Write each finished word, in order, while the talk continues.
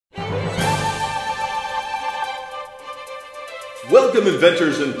Welcome,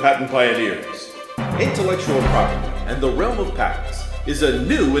 inventors and patent pioneers. Intellectual property and the realm of patents is a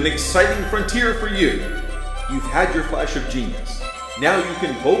new and exciting frontier for you. You've had your flash of genius. Now you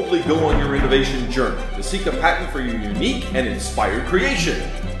can boldly go on your innovation journey to seek a patent for your unique and inspired creation.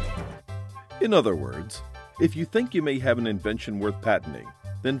 In other words, if you think you may have an invention worth patenting,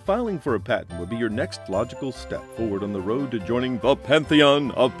 then filing for a patent would be your next logical step forward on the road to joining the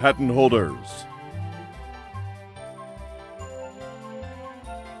pantheon of patent holders.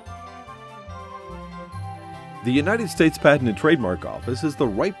 The United States Patent and Trademark Office is the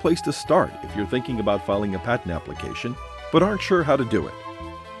right place to start if you're thinking about filing a patent application but aren't sure how to do it.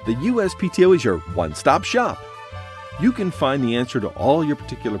 The USPTO is your one-stop shop. You can find the answer to all your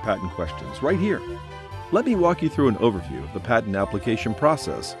particular patent questions right here. Let me walk you through an overview of the patent application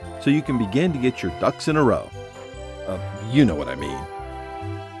process so you can begin to get your ducks in a row. You know what I mean.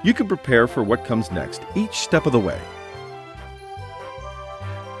 You can prepare for what comes next each step of the way.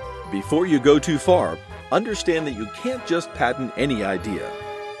 Before you go too far, understand that you can't just patent any idea.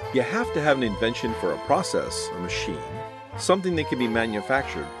 You have to have an invention for a process, a machine, something that can be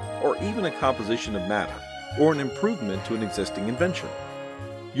manufactured, or even a composition of matter, or an improvement to an existing invention.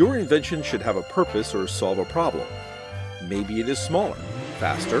 Your invention should have a purpose or solve a problem. Maybe it is smaller,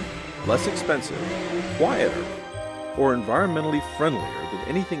 faster, less expensive, quieter, or environmentally friendlier than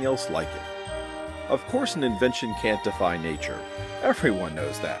anything else like it. Of course, an invention can't defy nature. Everyone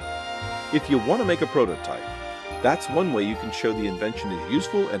knows that. If you want to make a prototype, that's one way you can show the invention is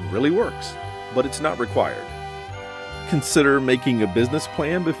useful and really works, but it's not required. Consider making a business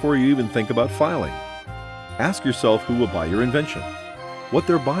plan before you even think about filing. Ask yourself who will buy your invention, what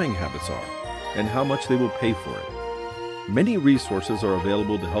their buying habits are, and how much they will pay for it. Many resources are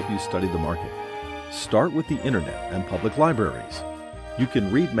available to help you study the market. Start with the internet and public libraries. You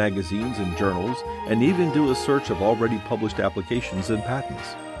can read magazines and journals and even do a search of already published applications and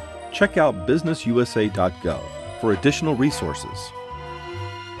patents. Check out businessusa.gov for additional resources.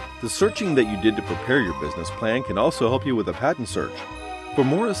 The searching that you did to prepare your business plan can also help you with a patent search. For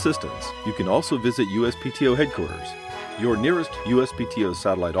more assistance, you can also visit USPTO headquarters, your nearest USPTO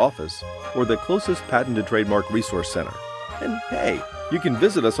satellite office, or the closest Patent and Trademark Resource Center. And hey, you can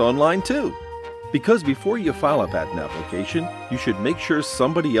visit us online too. Because before you file a patent application, you should make sure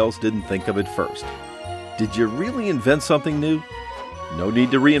somebody else didn't think of it first. Did you really invent something new? No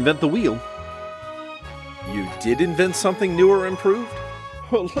need to reinvent the wheel. You did invent something new or improved?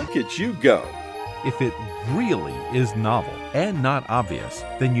 Well, look at you go. If it really is novel and not obvious,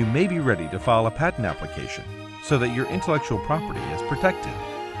 then you may be ready to file a patent application so that your intellectual property is protected.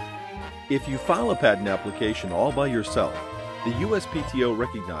 If you file a patent application all by yourself, the USPTO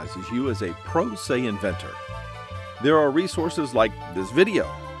recognizes you as a pro se inventor. There are resources like this video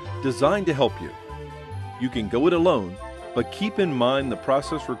designed to help you. You can go it alone, but keep in mind the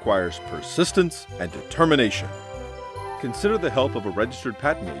process requires persistence and determination. Consider the help of a registered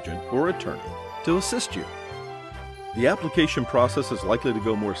patent agent or attorney to assist you. The application process is likely to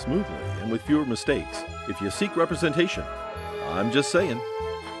go more smoothly and with fewer mistakes if you seek representation. I'm just saying.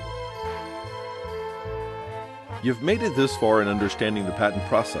 You've made it this far in understanding the patent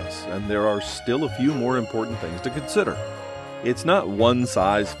process, and there are still a few more important things to consider. It's not one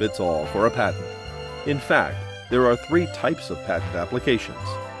size fits all for a patent. In fact, there are three types of patent applications: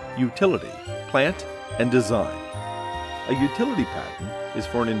 utility, plant, and design. A utility patent is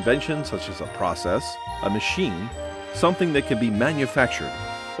for an invention such as a process, a machine, something that can be manufactured,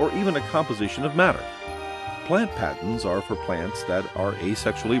 or even a composition of matter. Plant patents are for plants that are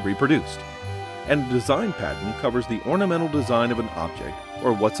asexually reproduced. And a design patent covers the ornamental design of an object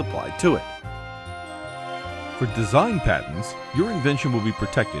or what's applied to it. For design patents, your invention will be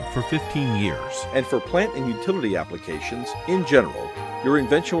protected for 15 years. And for plant and utility applications, in general, your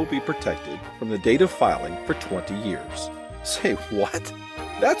invention will be protected from the date of filing for 20 years. Say what?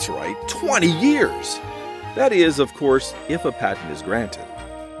 That's right, 20 years! That is, of course, if a patent is granted.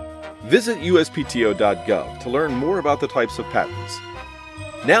 Visit USPTO.gov to learn more about the types of patents.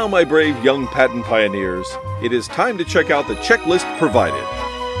 Now, my brave young patent pioneers, it is time to check out the checklist provided.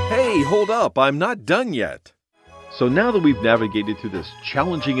 Hey, hold up, I'm not done yet. So now that we've navigated through this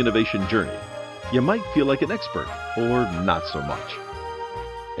challenging innovation journey, you might feel like an expert, or not so much.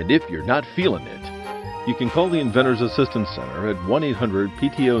 And if you're not feeling it, you can call the Inventors Assistance Center at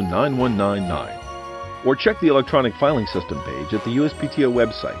 1-800-PTO-9199, or check the electronic filing system page at the USPTO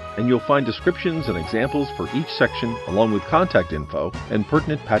website, and you'll find descriptions and examples for each section, along with contact info and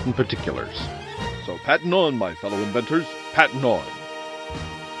pertinent patent particulars. So patent on, my fellow inventors, patent on!